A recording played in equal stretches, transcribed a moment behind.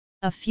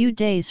A few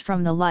days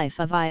from the life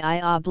of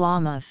I.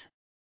 Oblomov,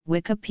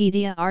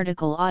 Wikipedia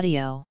article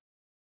audio.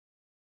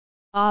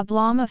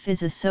 Oblomov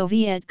is a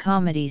Soviet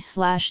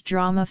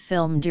comedy/drama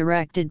film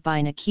directed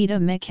by Nikita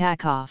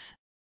Mikhalkov.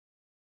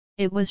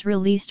 It was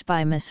released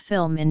by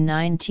Mosfilm in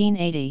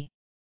 1980.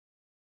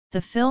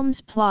 The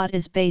film's plot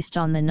is based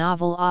on the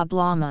novel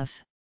Oblomov,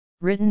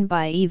 written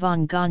by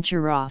Ivan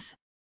Goncharov,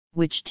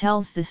 which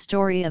tells the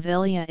story of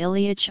Ilya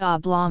Ilyich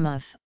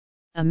Oblomov,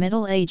 a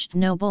middle-aged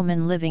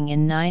nobleman living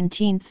in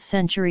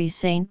 19th-century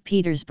St.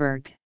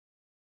 Petersburg.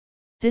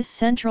 This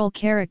central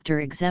character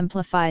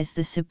exemplifies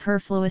the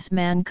superfluous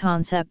man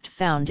concept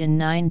found in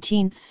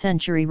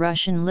 19th-century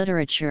Russian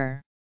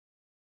literature.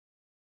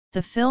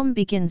 The film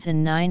begins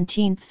in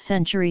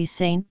 19th-century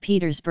St.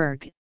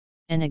 Petersburg,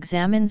 and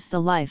examines the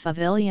life of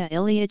Ilya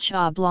Ilyich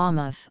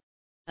Oblomov,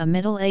 a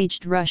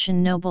middle-aged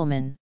Russian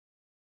nobleman.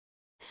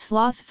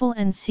 Slothful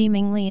and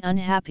seemingly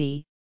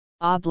unhappy,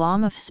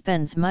 Oblomov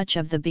spends much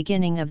of the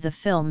beginning of the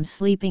film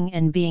sleeping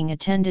and being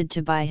attended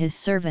to by his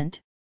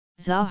servant,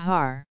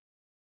 Zahar.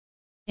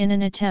 In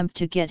an attempt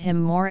to get him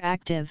more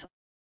active,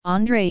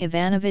 Andrei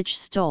Ivanovich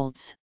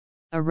Stoltz,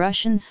 a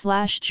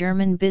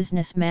Russian/German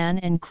businessman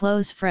and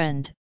close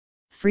friend,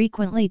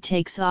 frequently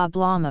takes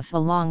Oblomov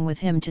along with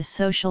him to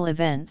social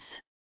events.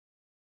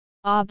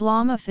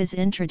 Oblomov is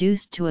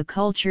introduced to a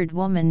cultured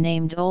woman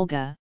named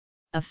Olga,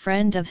 a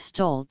friend of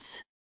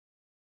Stoltz.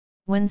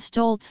 When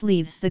Stoltz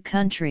leaves the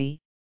country,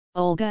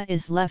 Olga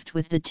is left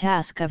with the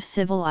task of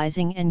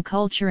civilizing and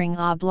culturing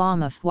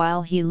Oblomov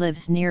while he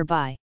lives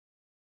nearby.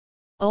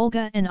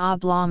 Olga and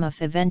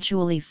Oblomov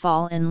eventually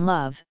fall in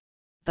love,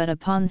 but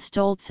upon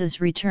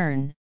Stoltz's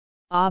return,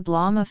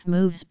 Oblomov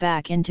moves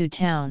back into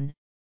town,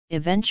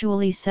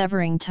 eventually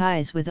severing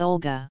ties with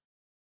Olga.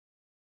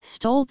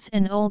 Stoltz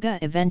and Olga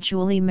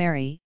eventually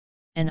marry,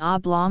 and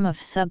Oblomov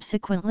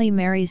subsequently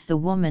marries the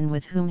woman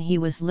with whom he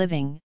was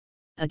living,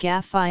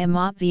 Agafia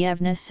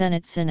Matvievna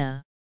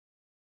Senitsina.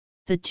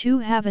 The two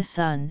have a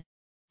son,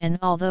 and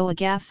although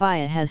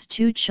Agafia has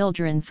 2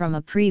 children from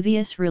a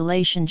previous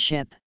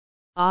relationship,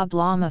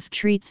 Oblomov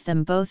treats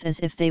them both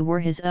as if they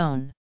were his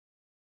own.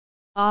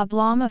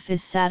 Oblomov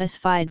is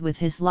satisfied with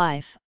his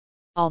life,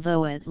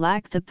 although it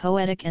lacked the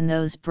poetic and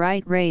those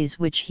bright rays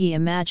which he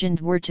imagined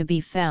were to be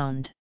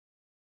found.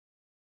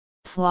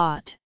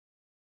 Plot: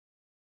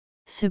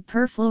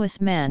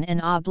 Superfluous man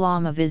and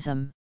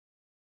Oblomovism.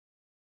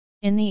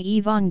 In the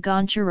Ivan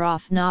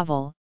Goncharov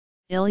novel,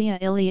 Ilya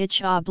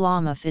Ilyich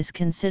Oblomov is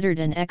considered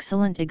an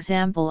excellent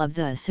example of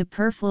the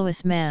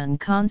superfluous man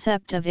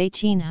concept of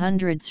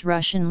 1800s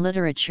Russian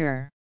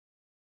literature.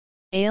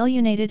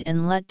 Alienated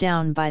and let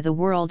down by the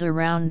world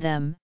around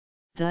them,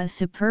 the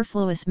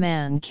superfluous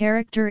man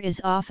character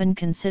is often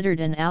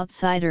considered an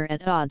outsider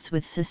at odds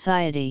with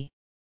society.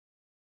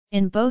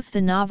 In both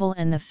the novel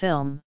and the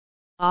film,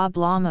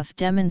 Oblomov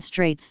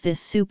demonstrates this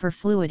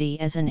superfluity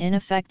as an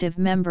ineffective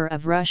member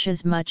of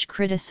Russia's much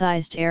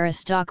criticized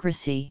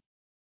aristocracy.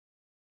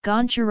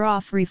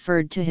 Goncharov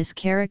referred to his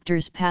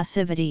character's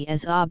passivity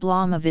as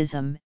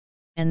Oblomovism,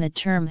 and the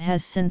term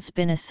has since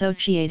been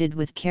associated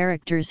with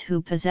characters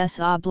who possess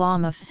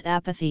Oblomov's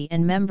apathy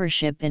and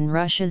membership in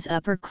Russia's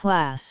upper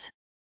class.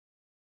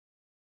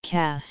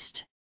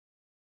 Cast.